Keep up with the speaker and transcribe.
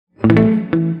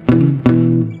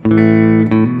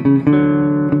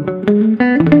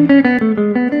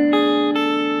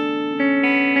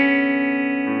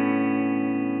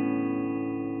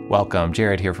welcome.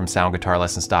 Jared here from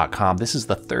SoundGuitarLessons.com. This is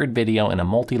the third video in a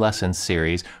multi-lesson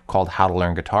series called How to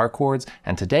Learn Guitar Chords,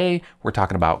 and today we're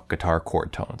talking about guitar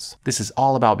chord tones. This is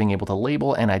all about being able to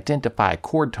label and identify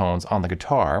chord tones on the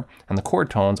guitar, and the chord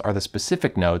tones are the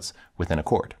specific notes within a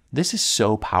chord. This is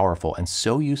so powerful and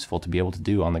so useful to be able to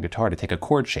do on the guitar, to take a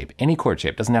chord shape, any chord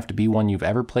shape, doesn't have to be one you've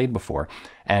ever played before,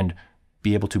 and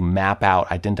be able to map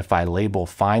out, identify, label,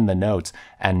 find the notes,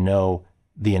 and know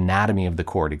the anatomy of the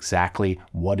chord, exactly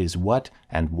what is what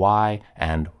and why,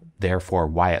 and therefore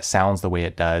why it sounds the way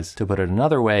it does. To put it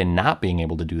another way, not being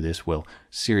able to do this will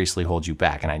seriously hold you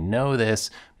back. And I know this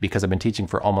because I've been teaching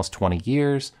for almost 20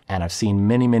 years, and I've seen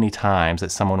many, many times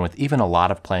that someone with even a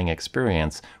lot of playing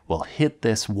experience will hit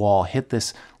this wall, hit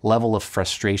this level of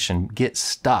frustration, get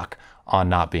stuck on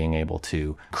not being able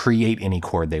to create any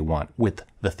chord they want with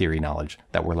the theory knowledge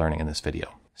that we're learning in this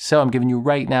video. So I'm giving you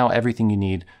right now everything you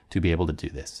need to be able to do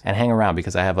this. And hang around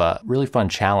because I have a really fun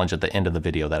challenge at the end of the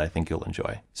video that I think you'll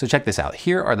enjoy. So check this out.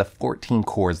 Here are the 14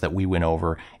 chords that we went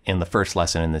over in the first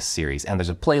lesson in this series. And there's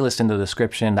a playlist in the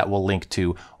description that will link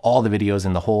to all the videos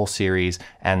in the whole series.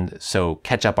 And so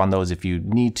catch up on those if you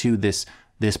need to. This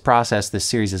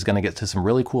series is going to get to some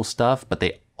really cool stuff, but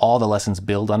all the lessons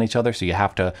build on each other, so you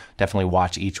have to definitely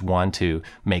watch each one to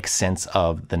make sense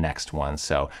of the next one.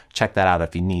 So check that out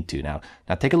if you need to. Now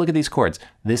take a look at these chords.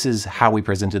 This is how we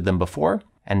presented them before,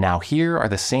 and now here are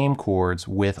the same chords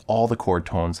with all the chord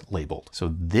tones labeled.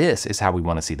 So this is how we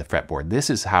want to see the fretboard.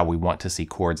 This is how we want to see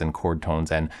chords and chord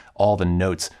tones and all the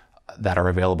notes that are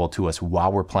available to us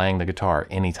while we're playing the guitar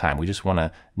anytime. We just want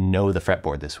to know the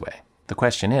fretboard this way. The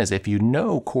question is, if you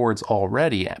know chords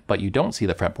already, but you don't see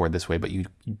the fretboard this way, but you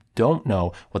don't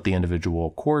know what the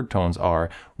individual chord tones are,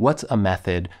 what's a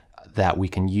method that we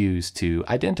can use to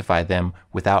identify them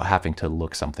without having to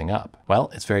look something up?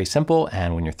 Well, it's very simple,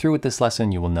 and when you're through with this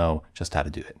lesson, you will know just how to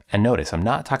do it. And notice, I'm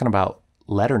not talking about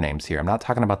letter names here. I'm not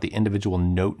talking about the individual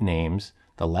note names,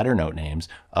 the letter note names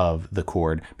of the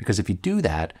chord, because if you do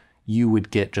that, you would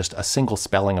get just a single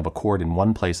spelling of a chord in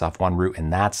one place off one root,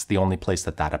 and that's the only place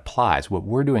that applies. What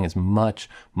we're doing is much,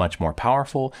 much more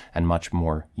powerful and much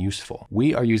more useful.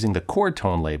 We are using the chord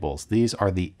tone labels. These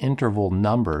are the interval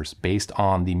numbers based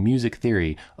on the music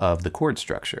theory of the chord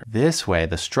structure. This way,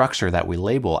 the structure that we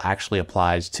label actually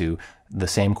applies to the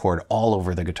same chord all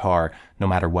over the guitar, no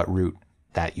matter what root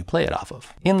that you play it off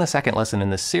of. In the second lesson in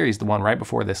this series, the one right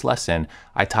before this lesson,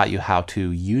 I taught you how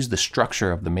to use the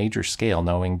structure of the major scale,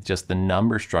 knowing just the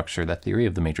number structure, the theory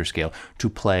of the major scale, to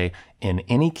play in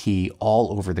any key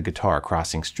all over the guitar,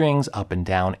 crossing strings up and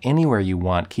down, anywhere you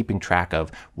want, keeping track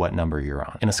of what number you're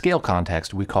on. In a scale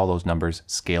context, we call those numbers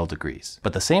scale degrees.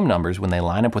 But the same numbers, when they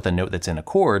line up with a note that's in a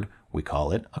chord, we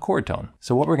call it a chord tone.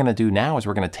 So what we're going to do now is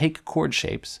we're going to take chord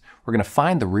shapes, we're going to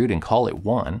find the root and call it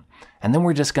 1, and then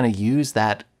we're just going to use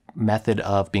that method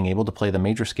of being able to play the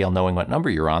major scale knowing what number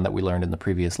you're on that we learned in the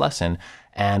previous lesson,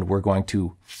 and we're going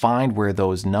to find where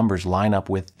those numbers line up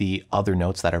with the other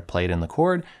notes that are played in the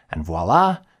chord, and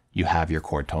voila, you have your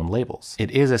chord tone labels.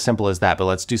 It is as simple as that, but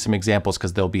let's do some examples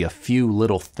because there'll be a few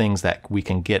little things that we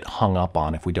can get hung up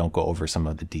on if we don't go over some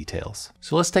of the details.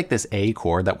 So let's take this A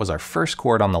chord. That was our first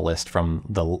chord on the list from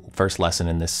the first lesson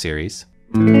in this series.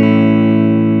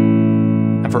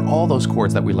 And for all those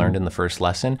chords that we learned in the first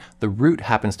lesson, the root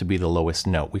happens to be the lowest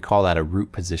note. We call that a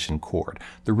root position chord.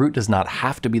 The root does not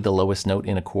have to be the lowest note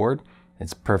in a chord.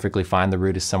 It's perfectly fine the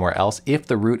root is somewhere else. If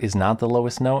the root is not the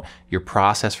lowest note, your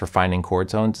process for finding chord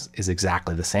tones is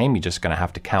exactly the same. You're just going to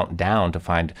have to count down to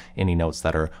find any notes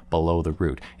that are below the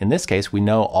root. In this case, we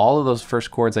know all of those first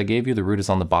chords I gave you, the root is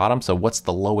on the bottom. So what's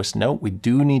the lowest note? We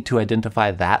do need to identify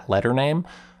that letter name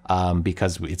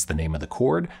because it's the name of the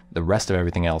chord. The rest of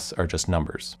everything else are just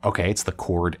numbers. Okay, it's the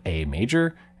chord A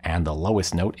major, and the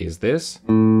lowest note is this,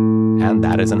 and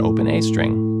that is an open A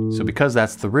string. So because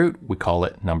that's the root, we call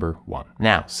it number 1.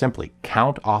 Now, simply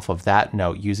count off of that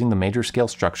note using the major scale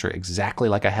structure exactly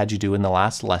like I had you do in the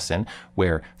last lesson,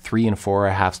 where 3 and 4 are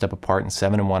a half step apart and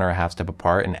 7 and 1 are a half step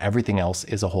apart, and everything else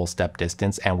is a whole step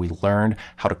distance. And we learned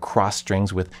how to cross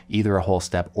strings with either a whole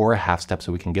step or a half step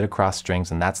so we can get across strings,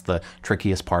 and that's the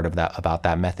trickiest part of about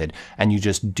that method. And you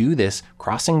just do this,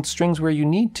 crossing strings where you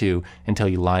need to, until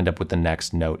you lined up with the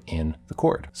next note in the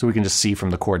chord. So we can just see from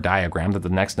the chord diagram that the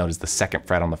next note is the 2nd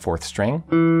fret on the 4th string.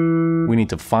 We need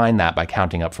to find that by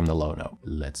counting up from the low note.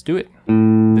 Let's do it.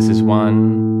 This is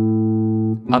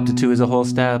 1, up to 2 is a whole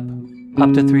step,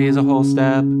 up to 3 is a whole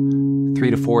step, 3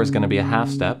 to 4 is going to be a half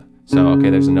step. So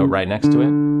okay, there's a note right next to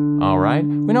it. All right,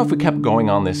 we know if we kept going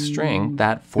on this string,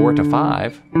 that 4 to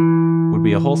 5 would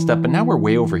be a whole step, but now we're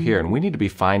way over here and we need to be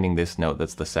finding this note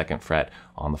that's the 2nd fret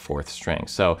on the 4th string.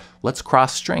 So let's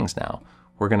cross strings now.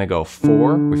 we're gonna go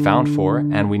 4, we found 4,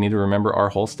 and we need to remember our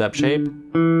whole step shape.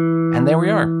 And there we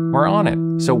are, we're on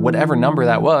it. So whatever number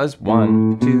that was,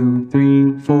 1, 2,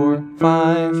 3, 4,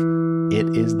 5,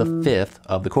 it is the 5th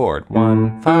of the chord.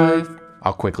 1, 5.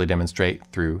 I'll quickly demonstrate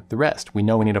through the rest. We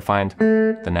know we need to find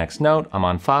the next note. I'm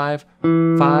on 5.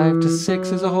 5 to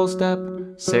 6 is a whole step.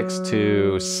 6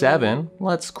 to 7,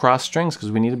 let's cross strings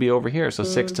because we need to be over here. So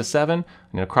 6 to 7, I'm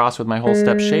gonna cross with my whole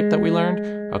step shape that we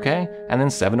learned, okay? And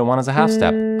then 7 to 1 is a half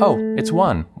step. Oh, it's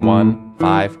 1. 1,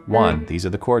 5, 1. These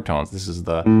are the chord tones. This is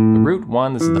the root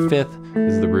 1, this is the 5th,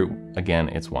 this is the root, again,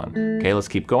 it's 1. Okay, let's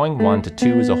keep going. 1 to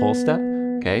 2 is a whole step.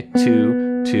 Okay,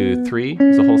 2 to 3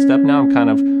 is a whole step. Now I'm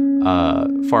kind of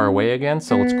far away again,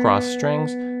 so let's cross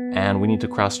strings, and we need to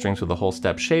cross strings with a whole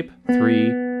step shape.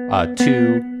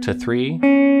 2 to 3,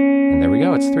 and there we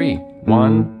go, it's 3.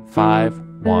 1, 5,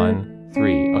 1,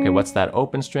 3. Okay, what's that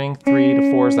open string? 3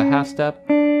 to 4 is the half step.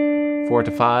 4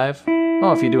 to 5.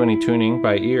 Oh, if you do any tuning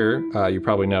by ear, you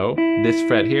probably know this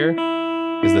fret here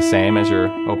is the same as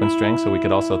your open string, so we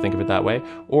could also think of it that way.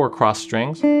 Or cross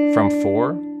strings from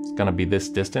 4, it's gonna be this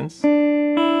distance,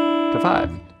 to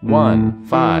 5. 1,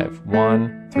 5,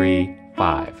 1, 3,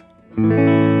 5.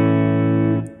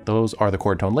 Those are the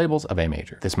chord tone labels of A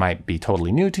major. This might be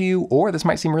totally new to you, or this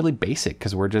might seem really basic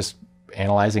because we're just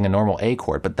analyzing a normal A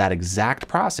chord, but that exact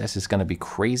process is going to be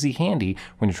crazy handy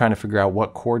when you're trying to figure out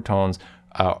what chord tones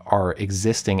are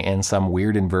existing in some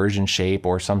weird inversion shape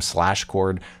or some slash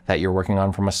chord that you're working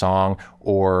on from a song,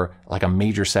 or like a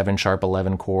major 7 sharp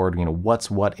 11 chord, you know, what's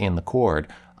what in the chord.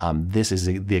 This is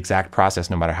the exact process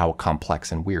no matter how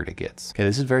complex and weird it gets. Okay,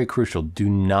 this is very crucial. Do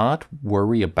not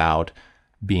worry about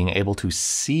being able to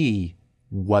see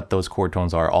what those chord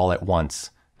tones are all at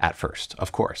once at first,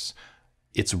 of course.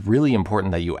 It's really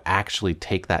important that you actually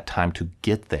take that time to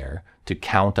get there, to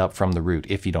count up from the root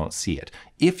if you don't see it.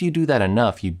 If you do that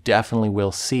enough, you definitely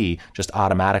will see just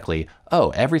automatically,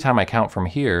 oh, every time I count from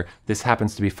here, this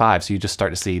happens to be 5. So you just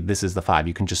start to see this is the 5.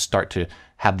 You can just start to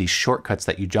have these shortcuts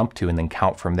that you jump to and then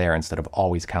count from there instead of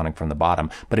always counting from the bottom.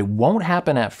 But it won't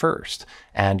happen at first.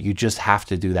 And you just have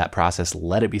to do that process.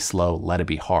 Let it be slow, let it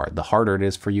be hard. The harder it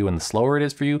is for you and the slower it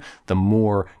is for you, the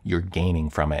more you're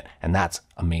gaining from it. And that's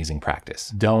amazing practice.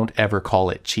 Don't ever call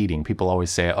it cheating. People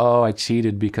always say, oh, I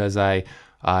cheated because I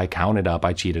counted up,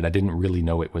 I cheated. I didn't really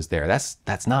know it was there.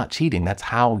 That's not cheating. That's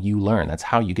how you learn. That's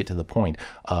how you get to the point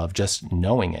of just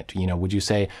knowing it. You know, would you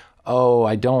say, oh,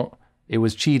 it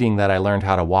was cheating that I learned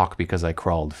how to walk because I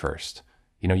crawled first?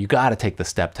 You know, you got to take the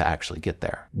step to actually get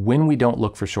there. When we don't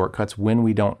look for shortcuts, when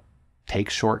we don't take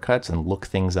shortcuts and look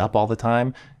things up all the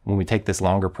time, when we take this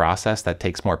longer process that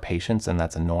takes more patience and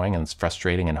that's annoying and it's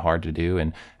frustrating and hard to do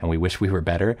and we wish we were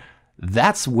better,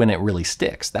 that's when it really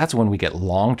sticks. That's when we get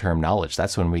long-term knowledge.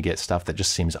 That's when we get stuff that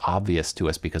just seems obvious to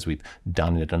us because we've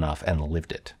done it enough and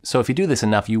lived it. So if you do this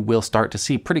enough, you will start to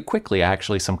see pretty quickly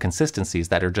actually some consistencies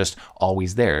that are just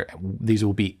always there. These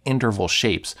will be interval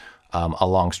shapes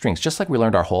along strings. Just like we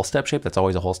learned our whole step shape, that's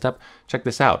always a whole step. Check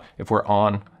this out. If we're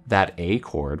on that A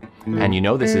chord, and you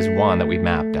know this is 1 that we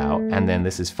mapped out, and then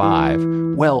this is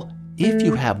 5, well, if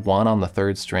you have 1 on the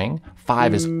 3rd string,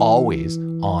 5 is always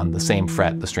on the same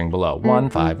fret, the string below. 1,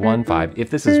 5, 1, 5.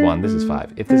 If this is 1, this is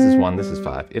 5. If this is 1, this is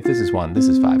 5. If this is 1, this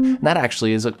is 5. And that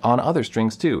actually is on other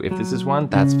strings too. If this is 1,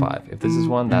 that's 5. If this is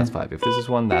 1, that's 5. If this is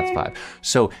 1, that's 5.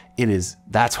 So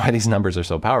that's why these numbers are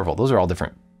so powerful. Those are all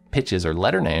different pitches or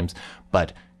letter names,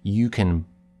 but you can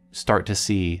start to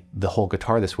see the whole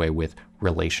guitar this way with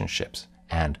relationships.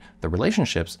 And the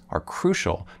relationships are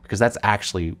crucial because that's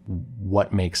actually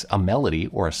what makes a melody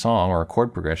or a song or a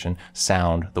chord progression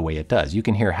sound the way it does. You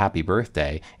can hear Happy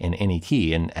Birthday in any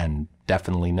key and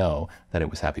definitely know that it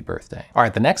was Happy Birthday. All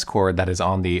right, the next chord that is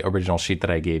on the original sheet that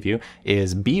I gave you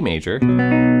is B major,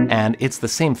 and it's the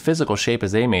same physical shape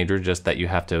as A major, just that you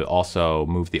have to also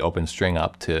move the open string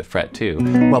up to fret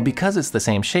 2. Well, because it's the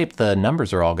same shape, the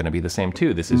numbers are all going to be the same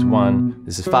too. This is 1,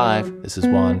 this is 5, this is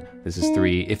 1, this is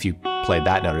 3. If you played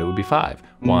that note, it would be 5.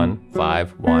 1,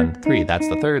 5, 1, 3. That's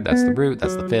the 3rd, that's the root,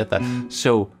 that's the 5th.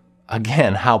 So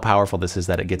again, how powerful this is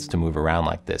that it gets to move around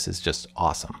like this is just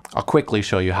awesome. I'll quickly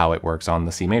show you how it works on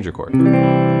the C major chord.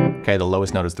 Okay, the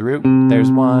lowest note is the root.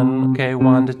 There's 1, okay,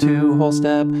 1 to 2, whole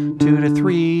step, 2 to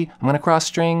 3. I'm gonna cross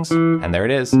strings, and there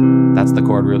it is. That's the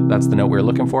chord, that's the note we're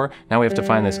looking for. Now we have to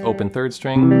find this open 3rd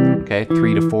string. Okay,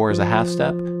 3 to 4 is a half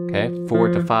step. Okay, 4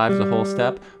 to 5 is a whole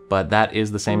step, but that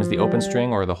is the same as the open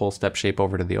string or the whole step shape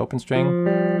over to the open string.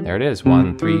 There it is,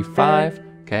 1, 3, 5.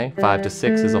 Okay, 5 to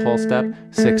 6 is a whole step,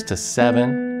 6 to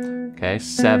 7, okay,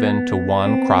 7 to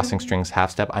 1, crossing strings, half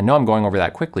step. I know I'm going over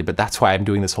that quickly, but that's why I'm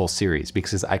doing this whole series,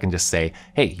 because I can just say,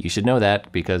 hey, you should know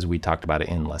that because we talked about it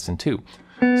in lesson 2.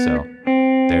 So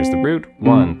There's the root,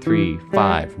 1, 3,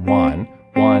 5, 1,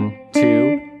 1,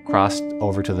 2, crossed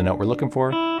over to the note we're looking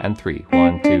for, and 3,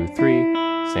 1, 2, 3,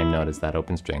 same note as that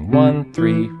open string, 1,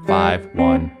 3, 5,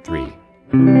 1, 3. Okay,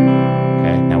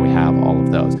 now we have all of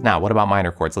those. Now, what about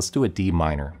minor chords? Let's do a D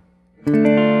minor.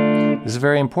 This is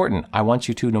very important. I want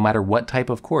you to, no matter what type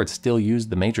of chord, still use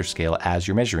the major scale as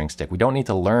your measuring stick. We don't need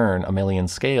to learn a million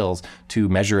scales to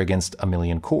measure against a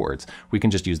million chords. We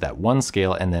can just use that one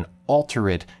scale and then alter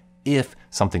it if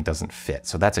something doesn't fit.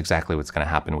 So that's exactly what's going to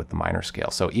happen with the minor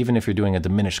scale. So even if you're doing a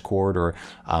diminished chord or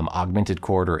augmented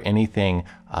chord or anything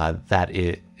that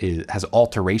has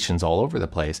alterations all over the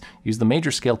place, use the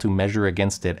major scale to measure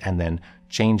against it and then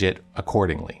change it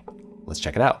accordingly. Let's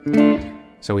check it out.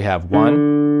 So we have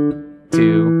 1,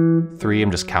 2, 3,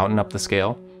 I'm just counting up the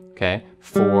scale, okay?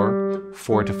 4,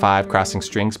 4 to 5 crossing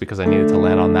strings because I needed to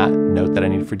land on that note that I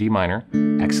needed for D minor.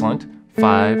 Excellent.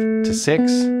 5 to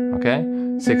 6, okay?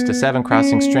 6 to 7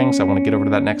 crossing strings. I want to get over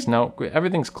to that next note.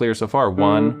 Everything's clear so far.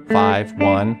 1, 5,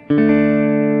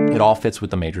 1. It all fits with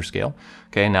the major scale.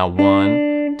 Okay, now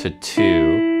 1 to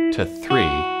 2 to 3.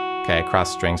 Okay,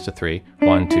 cross strings to 3.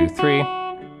 1, 2, 3.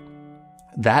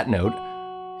 That note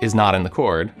is not in the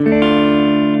chord.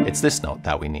 It's this note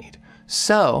that we need.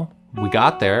 So we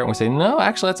got there and we say, no,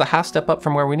 actually that's a half step up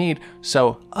from where we need.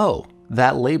 So, oh,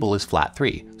 that label is flat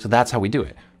 3. So that's how we do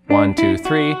it. 1, 2,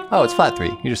 3. Oh, it's flat 3.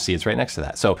 You just see it's right next to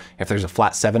that. So if there's a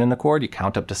flat 7 in the chord, you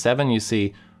count up to 7, you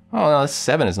see, oh, no, this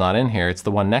 7 is not in here. It's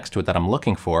the one next to it that I'm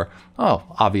looking for. Oh,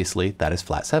 obviously that is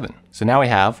flat 7. So now we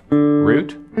have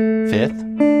root,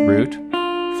 5th, root,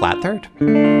 flat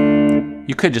 3rd.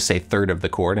 You could just say 3rd of the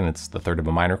chord and it's the 3rd of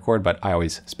a minor chord, but I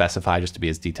always specify just to be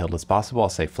as detailed as possible. I'll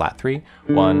say flat 3,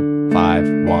 1, 5,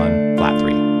 1, flat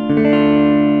 3.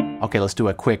 Okay, let's do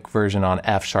a quick version on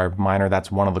F sharp minor.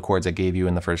 That's one of the chords I gave you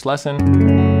in the first lesson.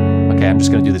 Okay, I'm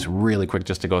just gonna do this really quick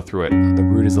just to go through it. The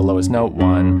root is the lowest note,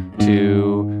 1,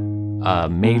 2,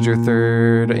 major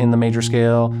 3rd in the major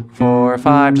scale, 4,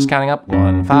 5, just counting up,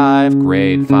 1, 5,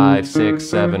 great, 5, 6,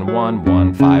 7, 1,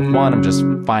 1, 5, 1. I'm just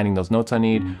finding those notes I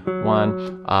need.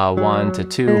 1, 1 to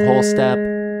 2, whole step,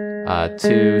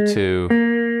 2 to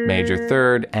major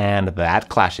 3rd, and that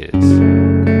clashes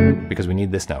because we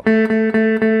need this note.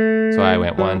 So I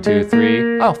went 1, 2,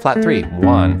 3, oh, flat 3,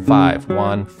 1, 5,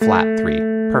 1, flat 3,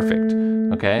 perfect,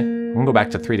 okay? We can go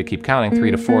back to 3 to keep counting.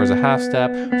 3 to 4 is a half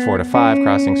step, 4 to 5,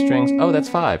 crossing strings, oh, that's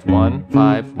 5, 1,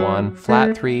 5, 1,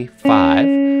 flat 3,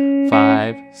 5,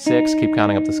 5, 6, keep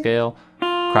counting up the scale,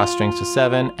 cross strings to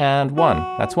 7, and 1,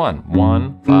 that's 1,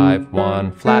 1, 5,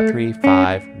 1, flat 3,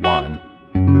 5, 1.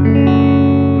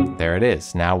 There it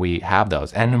is. Now we have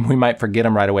those. And we might forget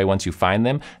them right away once you find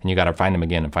them, and you got to find them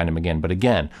again and find them again. But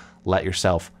again, let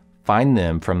yourself find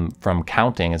them from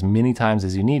counting as many times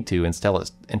as you need to until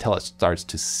it starts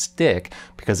to stick,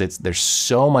 because there's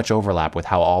so much overlap with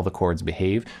how all the chords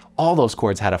behave. All those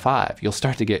chords had a 5. You'll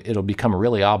start to it'll become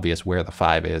really obvious where the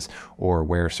 5 is or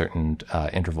where certain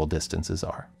interval distances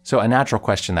are. So a natural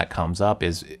question that comes up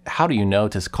is, how do you know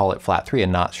to call it flat 3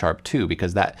 and not sharp 2?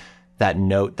 Because that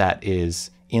note that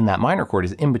is in that minor chord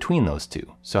is in between those two.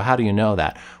 So how do you know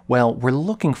that? Well, we're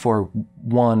looking for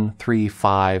 1, 3,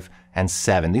 5, and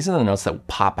 7. These are the notes that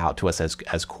pop out to us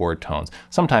as chord tones.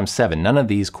 Sometimes 7. None of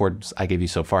these chords I gave you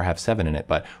so far have 7 in it,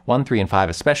 but 1, 3, and 5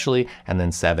 especially, and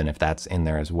then 7 if that's in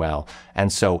there as well.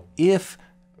 And so if,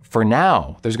 for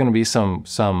now, there's going to be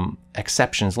some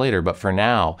exceptions later, but for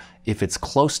now, if it's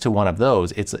close to one of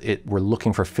those, we're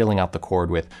looking for filling out the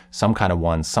chord with some kind of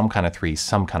 1, some kind of 3,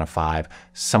 some kind of 5,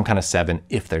 some kind of 7,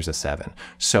 if there's a 7.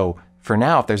 So for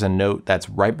now, if there's a note that's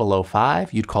right below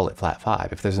 5, you'd call it flat 5.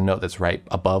 If there's a note that's right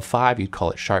above 5, you'd call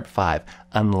it sharp 5,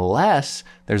 unless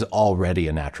there's already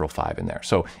a natural 5 in there.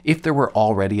 So if there were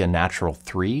already a natural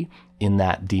 3 in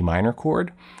that D minor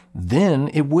chord,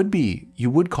 then you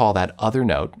would call that other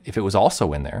note, if it was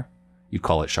also in there, you'd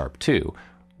call it sharp 2,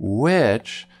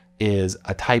 which is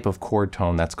a type of chord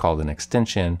tone that's called an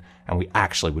extension, and we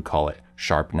actually would call it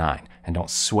sharp 9. And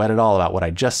don't sweat at all about what I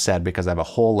just said, because I have a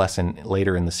whole lesson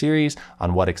later in the series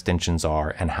on what extensions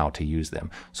are and how to use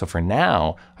them. So for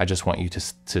now, I just want you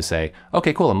to say,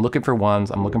 okay, cool, I'm looking for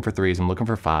 1s, I'm looking for 3s, I'm looking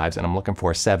for 5s, and I'm looking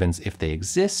for 7s if they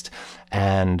exist.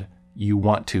 And you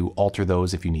want to alter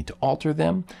those if you need to alter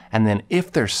them. And then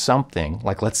if there's something,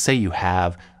 like let's say you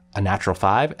have a natural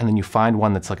 5 and then you find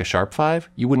one that's like a sharp 5,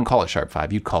 you wouldn't call it sharp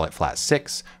 5, you'd call it flat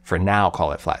 6. For now,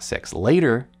 call it flat 6.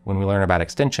 Later, when we learn about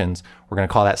extensions, we're going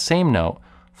to call that same note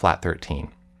flat 13.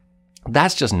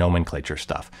 That's just nomenclature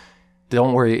stuff.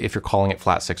 Don't worry if you're calling it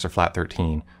flat 6 or flat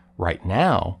 13. Right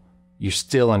now, you're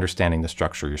still understanding the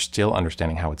structure, you're still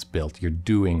understanding how it's built, you're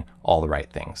doing all the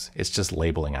right things. It's just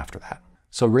labeling after that.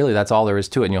 So really, that's all there is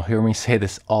to it. And you'll hear me say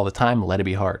this all the time. Let it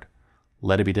be hard.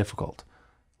 Let it be difficult.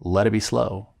 Let it be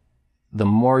slow. The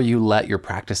more you let your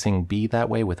practicing be that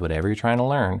way with whatever you're trying to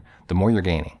learn, the more you're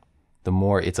gaining. The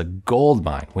more it's a gold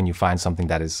mine when you find something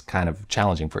that is kind of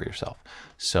challenging for yourself.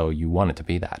 So you want it to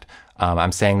be that.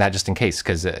 I'm saying that just in case,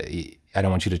 because I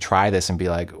don't want you to try this and be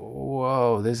like,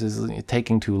 whoa, this is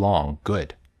taking too long.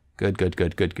 Good. Good.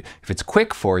 If it's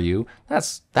quick for you,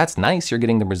 that's nice. You're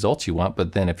getting the results you want.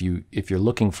 But then if you're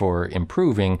looking for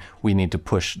improving, we need to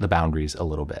push the boundaries a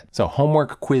little bit. So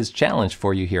homework quiz challenge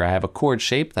for you here. I have a chord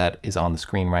shape that is on the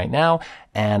screen right now,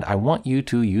 and I want you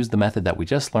to use the method that we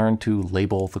just learned to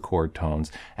label the chord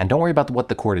tones. And don't worry about what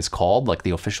the chord is called, like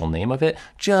the official name of it.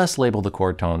 Just label the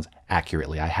chord tones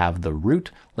accurately. I have the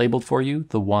root labeled for you,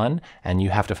 the 1, and you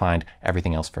have to find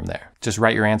everything else from there. Just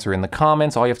write your answer in the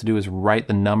comments. All you have to do is write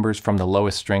the numbers from the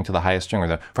lowest string to the highest string,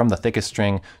 or from the thickest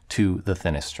string to the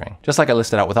thinnest string. Just like I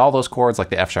listed out with all those chords, like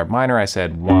the F sharp minor, I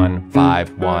said 1,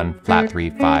 5, 1, flat 3,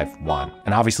 5, 1.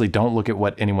 And obviously don't look at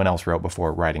what anyone else wrote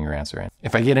before writing your answer in.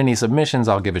 If I get any submissions,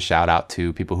 I'll give a shout out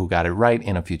to people who got it right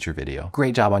in a future video.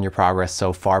 Great job on your progress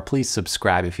so far. Please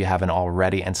subscribe if you haven't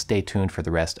already, and stay tuned for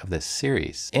the rest of this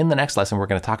series. In the next lesson, we're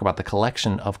going to talk about the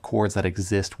collection of chords that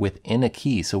exist within a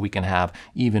key so we can have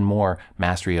even more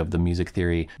mastery of the music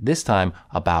theory, this time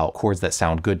about chords that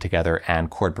sound good together and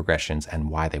chord progressions and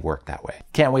why they work that way.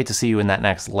 Can't wait to see you in that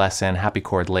next lesson. Happy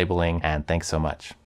chord labeling, and thanks so much.